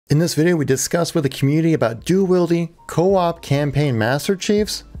In this video, we discuss with the community about dual wielding, co-op campaign Master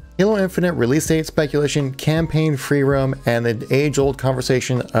Chiefs, Halo Infinite release date speculation, campaign free roam, and the age-old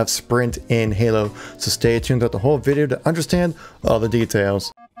conversation of sprint in Halo. So stay tuned throughout the whole video to understand all the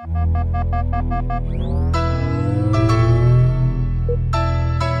details.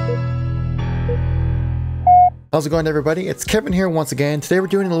 How's it going, everybody? It's Kevin here once again. Today we're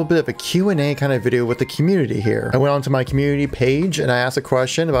doing a little bit of a Q&A kind of video with the community here. I went onto my community page and I asked a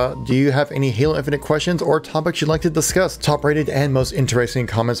question about, do you have any Halo Infinite questions or topics you'd like to discuss? Top rated and most interesting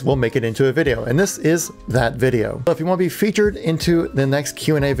comments will make it into a video, and this is that video. So if you want to be featured into the next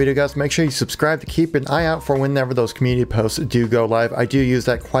Q&A video, guys, make sure you subscribe to keep an eye out for whenever those community posts do go live. I do use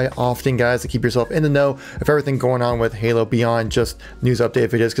that quite often, guys, to keep yourself in the know of everything going on with Halo beyond just news update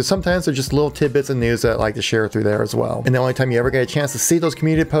videos, because sometimes they're just little tidbits of news that I like to share through there as well. And the only time you ever get a chance to see those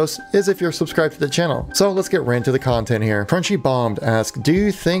community posts is if you're subscribed to the channel. So let's get right into the content here. Crunchy Bombed asks, do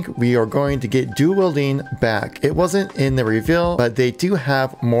you think we are going to get dual wielding back? It wasn't in the reveal, but they do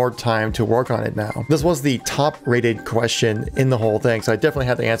have more time to work on it now. This was the top rated question in the whole thing, so I definitely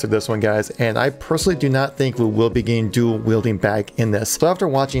had to answer this one, guys. And I personally do not think we will be getting dual wielding back in this. So after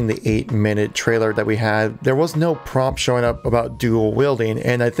watching the 8-minute trailer that we had, there was no prompt showing up about dual wielding,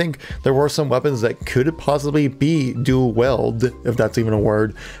 and I think there were some weapons that could possibly be dual weld, if that's even a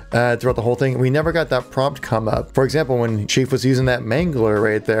word, throughout the whole thing. We never got that prompt come up. For example, when Chief was using that mangler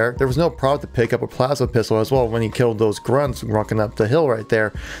right there was no prompt to pick up a plasma pistol as well when he killed those grunts walking up the hill right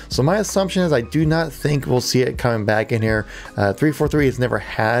there. So my assumption is I do not think we'll see it coming back in here. 343 has never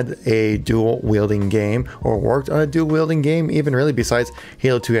had a dual wielding game or worked on a dual wielding game, even really besides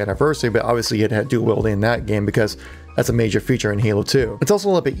Halo 2 Anniversary, but obviously it had dual wielding in that game because that's a major feature in Halo 2. It's also a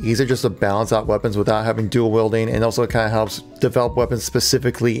little bit easier just to balance out weapons without having dual wielding, and also kind of helps develop weapons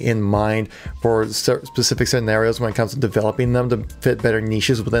specifically in mind for specific scenarios when it comes to developing them to fit better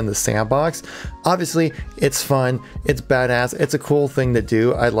niches within the sandbox. Obviously, it's fun, it's badass, it's a cool thing to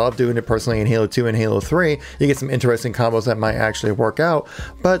do. I love doing it personally in Halo 2 and Halo 3. You get some interesting combos that might actually work out,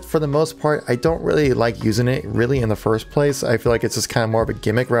 but for the most part, I don't really like using it really in the first place. I feel like it's just kind of more of a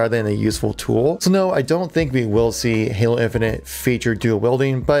gimmick rather than a useful tool. So no, I don't think we will see Halo Infinite feature dual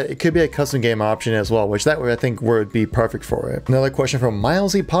wielding, but it could be a custom game option as well, which that way I think would be perfect for it. Another question from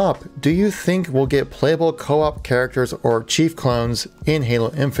Milesy Pop: do you think we'll get playable co-op characters or Chief clones in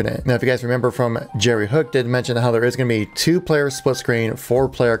Halo Infinite? Now, if you guys remember from Jerry Hook did mention how there is going to be 2-player split screen,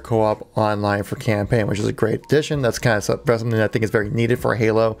 4-player co-op online for campaign, which is a great addition. That's kind of something that I think is very needed for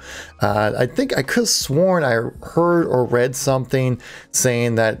Halo. I think I could have sworn I heard or read something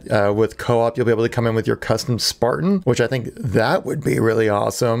saying that with co-op you'll be able to come in with your custom Spartan, which I think that would be really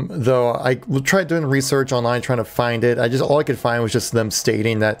awesome. Though I will try doing research online trying to find it. All I could find was just them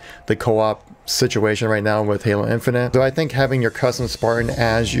stating that the co-op situation right now with Halo Infinite. So I think having your custom Spartan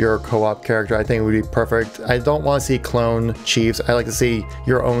as your co-op character, I think would be perfect. I don't want to see clone Chiefs. I like to see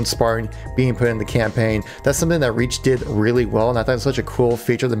your own Spartan being put in the campaign. That's something that Reach did really well, and I thought it was such a cool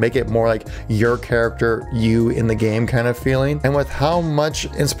feature to make it more like your character, you in the game kind of feeling. And with how much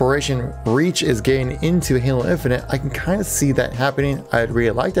inspiration Reach is getting into Halo Infinite, I can kind of see that happening. I'd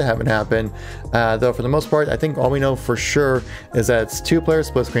really like to have it happen, though for the most part, I think all we know for sure is that it's 2-player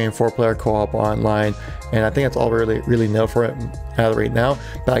split screen, 4-player co-op online, and I think that's all we really know for it right now.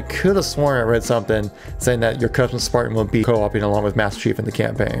 But I could have sworn I read something saying that your custom Spartan will be co-oping along with Master Chief in the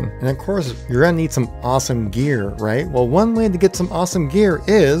campaign. And of course, you're gonna need some awesome gear, right? Well, one way to get some awesome gear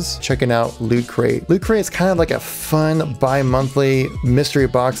is checking out Loot Crate. Loot Crate is kind of like a fun bi-monthly mystery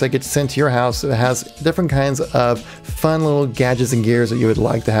box that gets sent to your house. It has different kinds of fun little gadgets and gears that you would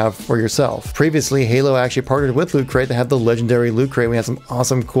like to have for yourself. Previously, Halo actually partnered with Loot Crate to have the legendary Loot Crate. We had some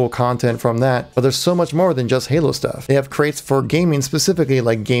awesome cool content from that, but there's so much more than just Halo stuff. They have crates for gaming specifically,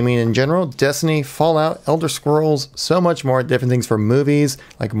 like gaming in general, Destiny, Fallout, Elder Scrolls, so much more. Different things for movies,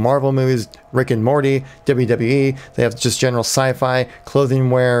 like Marvel movies, Rick and Morty, WWE. They have just general sci-fi, clothing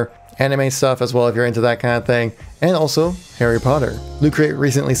wear, anime stuff as well if you're into that kind of thing, and also Harry Potter. Loot Crate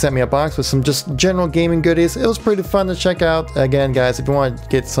recently sent me a box with some just general gaming goodies. It was pretty fun to check out. Again, guys, if you want to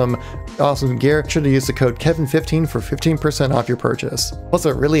get some awesome gear, should have used the code Kevin15 for 15% off your purchase. Plus,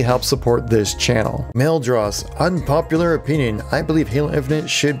 it really helps support this channel. Maildross: unpopular opinion, I believe Halo Infinite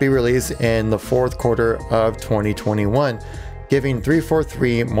should be released in the 4th quarter of 2021. Giving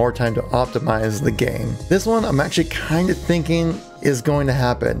 343 more time to optimize the game. This one I'm actually kind of thinking is going to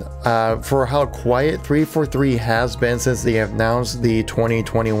happen. For how quiet 343 has been since they announced the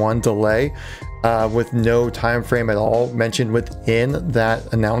 2021 delay, with no time frame at all mentioned within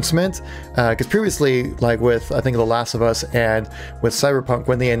that announcement. Because previously, like with I think The Last of Us and with Cyberpunk,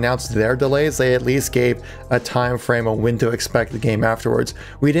 when they announced their delays, they at least gave a time frame on when to expect the game afterwards.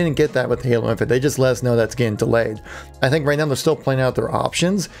 We didn't get that with Halo Infinite. They just let us know that's getting delayed. I think right now they're still planning out their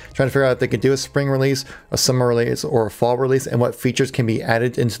options, trying to figure out if they could do a spring release, a summer release, or a fall release, and what features can be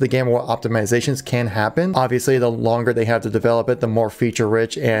added into the game, or what optimizations can happen. Obviously, the longer they have to develop it, the more feature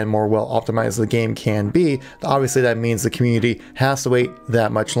rich and more well optimized the game can be. Obviously, that means the community has to wait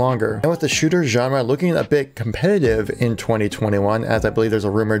that much longer. And with the shooter genre looking a bit competitive in 2021, as I believe there's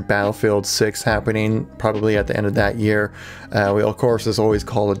a rumored Battlefield 6 happening probably at the end of that year. Of course, there's always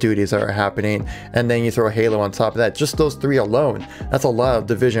Call of Duties that are happening, and then you throw Halo on top of that. Just those three alone, that's a lot of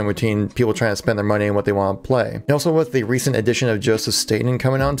division between people trying to spend their money and what they want to play. And also with the recent addition of Joseph Staten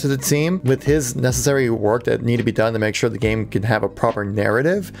coming onto the team, with his necessary work that need to be done to make sure the game can have a proper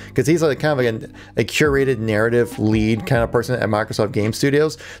narrative, because he's like kind of like a curated narrative lead kind of person at Microsoft Game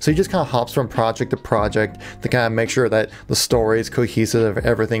Studios. So he just kind of hops from project to project to kind of make sure that the story is cohesive,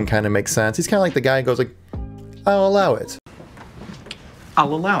 everything kind of makes sense. He's kind of like the guy who goes like, I'll allow it.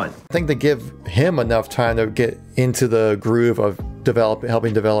 I'll allow it. I think they give him enough time to get into the groove of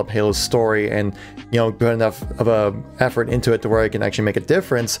helping develop Halo's story, and put enough of a effort into it to where it can actually make a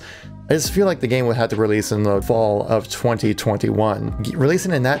difference. I just feel like the game would have to release in the fall of 2021.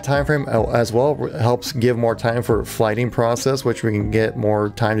 Releasing in that time frame as well helps give more time for flighting process, which we can get more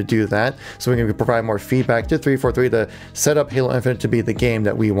time to do that, so we can provide more feedback to 343 to set up Halo Infinite to be the game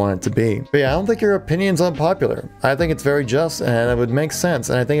that we want it to be. But yeah, I don't think your opinion's unpopular. I think it's very just, and it would make sense,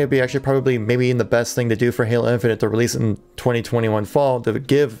 and I think it'd be actually probably maybe the best thing to do for Halo Infinite to release in 2021 fall, to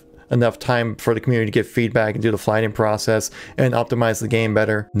give enough time for the community to get feedback and do the flighting process and optimize the game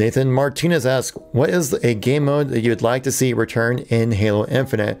better. Nathan Martinez asks, what is a game mode that you'd like to see return in Halo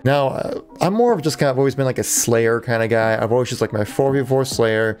Infinite? Now, I'm more of just kind of always been like a Slayer kind of guy. I've always just like my 4v4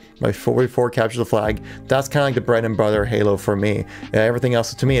 Slayer, my 4v4 capture the flag. That's kind of like the bread and butter Halo for me. Everything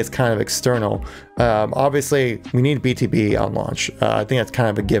else to me is kind of external. Obviously, we need BTB on launch. I think that's kind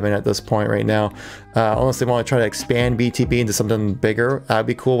of a given at this point right now. Unless they want to try to expand BTB into something bigger, I'd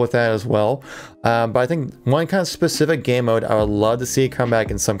be cool with that as well. But I think one kind of specific game mode I would love to see come back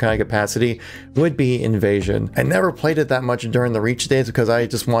in some kind of capacity would be Invasion. I never played it that much during the Reach days because I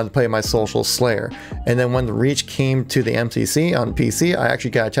just wanted to play my social Slayer. And then when the Reach came to the MCC on PC, I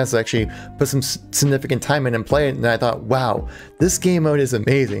actually got a chance to actually put some significant time in and play it, and I thought, wow, this game mode is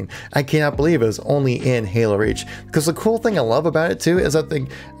amazing. I cannot believe it was only in Halo Reach. Because the cool thing I love about it too is that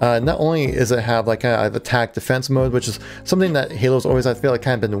not only does it have like an attack defense mode, which is something that Halo's always, I feel like,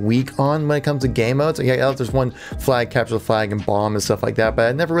 kind of been weak on when it comes to game modes. Yeah, there's one flag, capture the flag, and bomb and stuff like that, but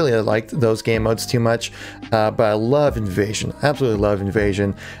I never really liked those game modes too much. But I love Invasion, absolutely love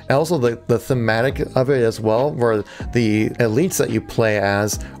Invasion. And also the thematic of it as well, where the elites that you play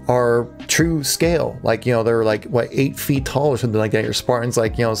as are true scale. Like, they're like, what, 8 feet tall or something like that. Your Spartan's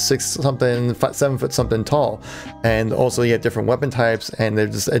like, 6 something, 7 foot something tall. And also you have different weapon types, and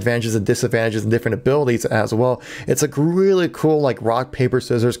there's just advantages and disadvantages and different abilities as well. It's like really cool, like rock, paper,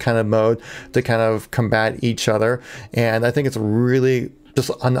 scissors kind of mode to kind of combat each other. And I think it's really just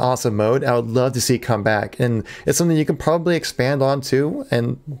an awesome mode. I would love to see it come back, and it's something you can probably expand on too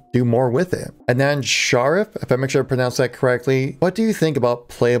and do more with it. And then Sharif, if I make sure I pronounce that correctly, what do you think about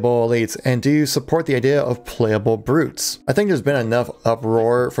playable elites, and do you support the idea of playable brutes? I think there's been enough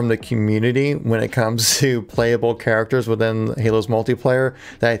uproar from the community when it comes to playable characters within Halo's multiplayer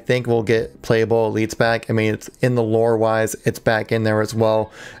that I think we'll get playable elites back. I mean, it's in the lore wise, it's back in there as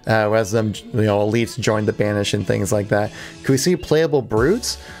well, as them, elites join the Banish and things like that. Can we see playable brutes?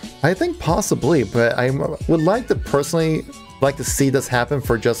 I think possibly, but I would like to personally see this happen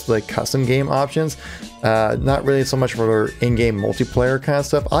for just like custom game options, not really so much for in-game multiplayer kind of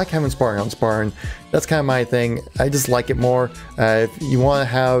stuff. I like having Spartan on Spartan. That's kind of my thing. I just like it more. If you want to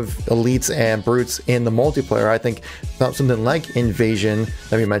have elites and brutes in the multiplayer, I think something like Invasion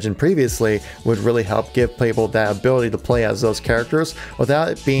that we mentioned previously would really help give people that ability to play as those characters without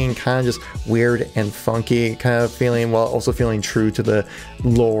it being kind of just weird and funky kind of feeling, while also feeling true to the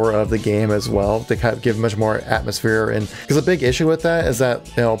lore of the game as well, to kind of give much more atmosphere. And because a big issue with that is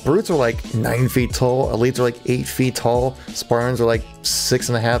that brutes are like 9 feet tall, elites are like 8 feet tall, Spartans are like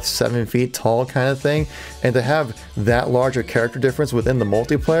 6.5, 7 feet tall kind of thing, and to have that larger character difference within the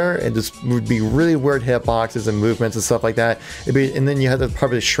multiplayer, it just would be really weird hitboxes and movements and stuff like that. And then you have to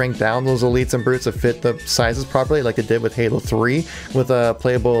probably shrink down those elites and brutes to fit the sizes properly, like they did with Halo 3 with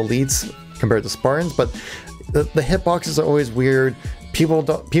playable elites compared to Spartans. But the hitboxes are always weird.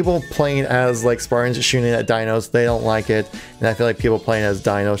 people playing as like Spartans shooting at dinos, they don't like it, and I feel like people playing as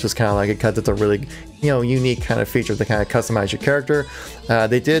dinos just kind of like it because it's a really, you know, unique kind of feature to kind of customize your character.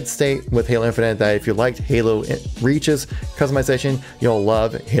 They did state with Halo Infinite that if you liked Halo Reach's customization, you'll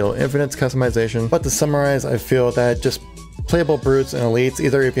love Halo Infinite's customization. But to summarize, I feel that just playable brutes and elites,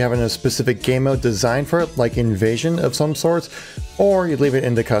 either if you have a specific game mode designed for it, like Invasion of some sorts, or you leave it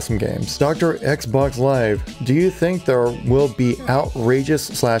into custom games. Dr. Xbox Live, do you think there will be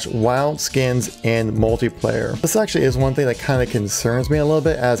outrageous / wild skins in multiplayer? This actually is one thing that kind of concerns me a little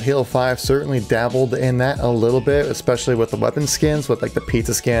bit, as Halo 5 certainly dabbled in that a little bit, especially with the weapon skins, with like the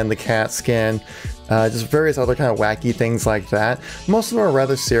pizza skin, the cat skin, just various other kind of wacky things like that. Most of them are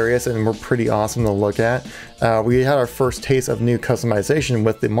rather serious and were pretty awesome to look at. We had our first taste of new customization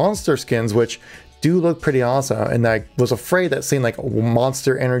with the monster skins, which do look pretty awesome, and I was afraid that seeing like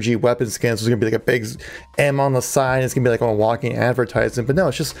Monster Energy weapon skins was gonna be like a big M on the side, it's gonna be like a walking advertisement, but no,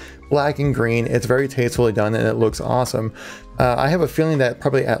 it's just black and green. It's very tastefully done and it looks awesome. I have a feeling that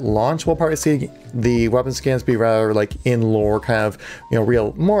probably at launch we'll probably see the weapon skins be rather like in lore, kind of, you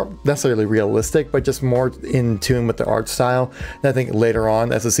know, more necessarily realistic, but just more in tune with the art style. And I think later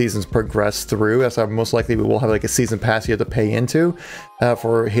on, as the seasons progress through, as most likely we will have like a season pass you have to pay into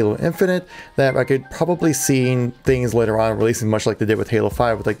for Halo Infinite, that I could probably see things later on releasing much like they did with Halo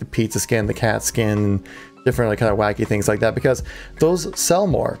 5 with like the pizza skin, the cat skin, different like kind of wacky things like that, because those sell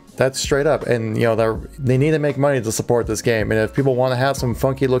more. That's straight up, and you know they need to make money to support this game. And if people want to have some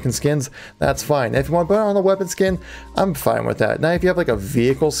funky looking skins, that's fine. If you want to put on a weapon skin, I'm fine with that. Now if you have like a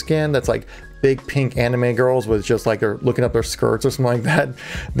vehicle skin that's like big pink anime girls with just like they're looking up their skirts or something like that,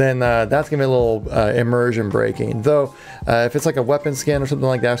 then that's gonna be a little immersion breaking. Though if it's like a weapon skin or something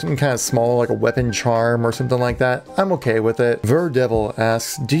like that, something kind of small like a weapon charm or something like that, I'm okay with it. Verdevil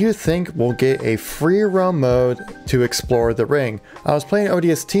asks, do you think we'll get a free roam mode to explore the ring? I was playing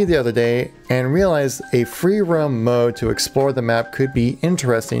ODST the other day and realized a free roam mode to explore the map could be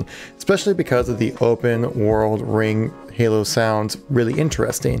interesting, especially because of the open world ring. Halo sounds really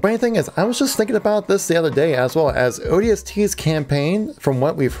interesting. Funny thing is, I was just thinking about this the other day as well, as ODST's campaign, from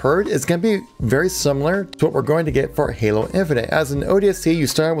what we've heard, is going to be very similar to what we're going to get for Halo Infinite. As in ODST, you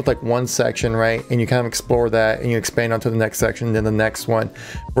start with like one section, right? And you kind of explore that and you expand onto the next section, then the next one.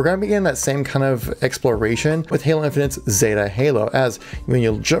 We're going to be getting that same kind of exploration with Halo Infinite's Zeta Halo, as when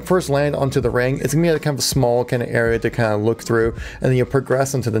you first land onto the ring, it's going to be a kind of a small kind of area to kind of look through, and then you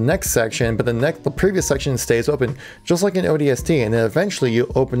progress into the next section, but the previous section stays open, just like in ODST, and then eventually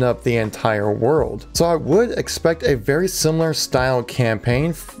you open up the entire world. So I would expect a very similar style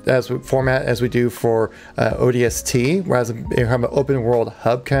campaign format as we do for ODST, whereas you have an open world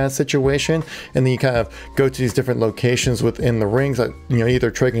hub kind of situation, and then you kind of go to these different locations within the rings that, you know,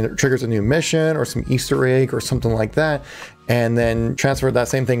 either triggers a new mission or some Easter egg or something like that, and then transfer that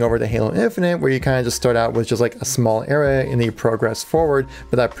same thing over to Halo Infinite, where you kind of just start out with just like a small area and then you progress forward,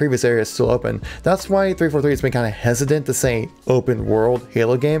 but that previous area is still open. That's why 343 has been kind of hesitant to say open world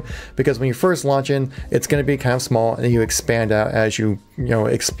Halo game, because when you first launch in, it's going to be kind of small and then you expand out as you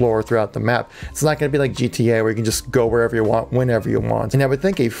explore throughout the map. It's not going to be like GTA where you can just go wherever you want, whenever you want. And I would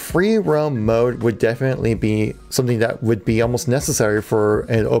think a free roam mode would definitely be something that would be almost necessary for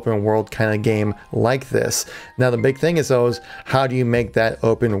an open world kind of game like this. Now the big thing is though, how do you make that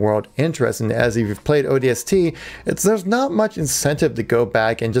open world interesting? As if you've played ODST, there's not much incentive to go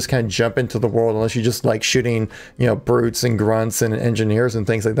back and just kind of jump into the world unless you just like shooting, brutes and grunts and engineers and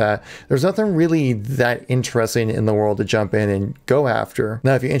things like that. There's nothing really that interesting in the world to jump in and go after.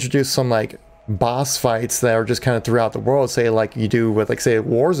 Now, if you introduce some like boss fights that are just kind of throughout the world, say like you do with like say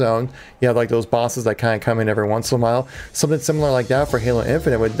Warzone, you have like those bosses that kind of come in every once in a while, something similar like that for Halo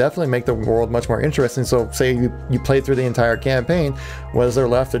Infinite would definitely make the world much more interesting. So say you played through the entire campaign, what is there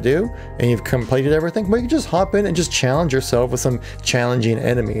left to do, and you've completed everything, well, you can just hop in and just challenge yourself with some challenging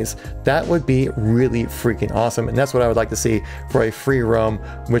enemies. That would be really freaking awesome, and that's what I would like to see for a free roam,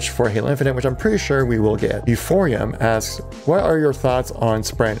 which for Halo Infinite, which I'm pretty sure we will get. Euphorium asks, what are your thoughts on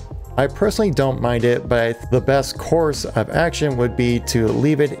sprint? I personally don't mind it, but the best course of action would be to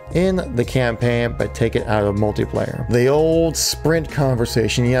leave it in the campaign but take it out of multiplayer. The old sprint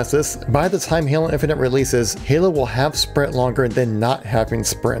conversation. Yes, by the time Halo Infinite releases, Halo will have sprint longer than not having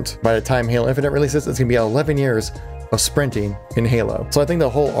sprint. By the time Halo Infinite releases, it's gonna be 11 years of sprinting in Halo. So I think the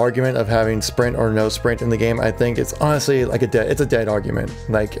whole argument of having sprint or no sprint in the game, I think it's honestly like it's a dead argument.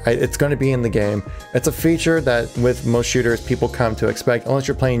 Like it's going to be in the game. It's a feature that with most shooters people come to expect, unless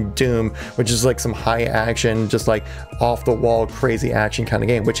you're playing Doom, which is like some high action, just like off the wall crazy action kind of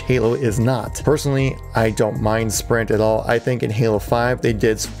game, which Halo is not. Personally, I don't mind sprint at all. I think in Halo 5 they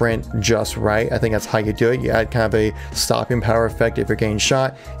did sprint just right. I think that's how you do it. You add kind of a stopping power effect if you're getting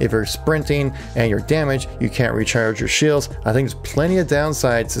shot. If you're sprinting and you're damaged, you can't recharge your shields. I think there's plenty of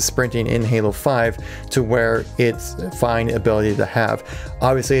downsides to sprinting in Halo 5 to where it's a fine ability to have.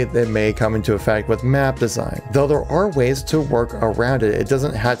 Obviously, that may come into effect with map design, though there are ways to work around it. It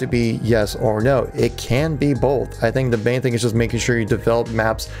doesn't have to be yes or no. It can be both. I think the main thing is just making sure you develop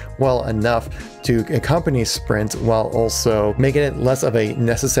maps well enough to accompany sprint while also making it less of a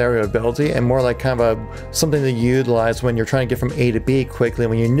necessary ability and more like kind of something to utilize when you're trying to get from A to B quickly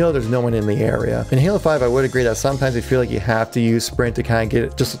when you know there's no one in the area. In Halo 5, I would agree that sometimes you feel like you have to use sprint to kind of get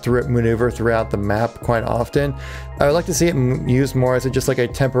it just to maneuver throughout the map quite often. I would like to see it used more as just like a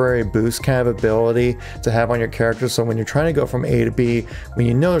temporary boost kind of ability to have on your character, so when you're trying to go from A to B, when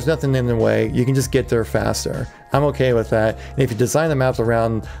you know there's nothing in the way, you can just get there faster. I'm okay with that. And if you design the maps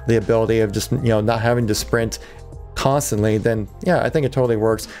around the ability of just, not having to sprint constantly, then yeah, I think it totally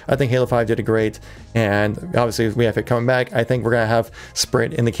works. I think Halo 5 did it great, and obviously if we have it coming back, I think we're gonna have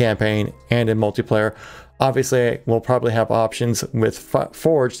sprint in the campaign and in multiplayer. Obviously, we'll probably have options with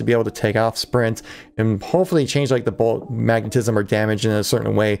Forge to be able to take off sprint and hopefully change like the bolt magnetism or damage in a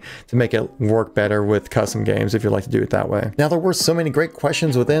certain way to make it work better with custom games if you'd like to do it that way. Now, there were so many great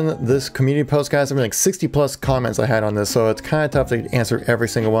questions within this community post, guys. I mean, like 60 plus comments I had on this, so it's kind of tough to answer every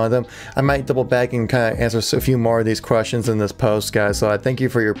single one of them. I might double back and kind of answer a few more of these questions in this post, guys. So I thank you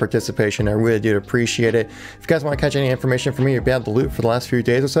for your participation. I really do appreciate it. If you guys want to catch any information from me or be able to loot for the last few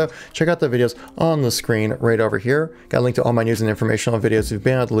days or so, check out the videos on the screen right over here. Got a link to all my news and informational videos you've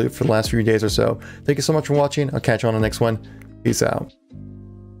been able to loot for the last few days or so. Thank you so much for watching. I'll catch you on the next one. Peace out.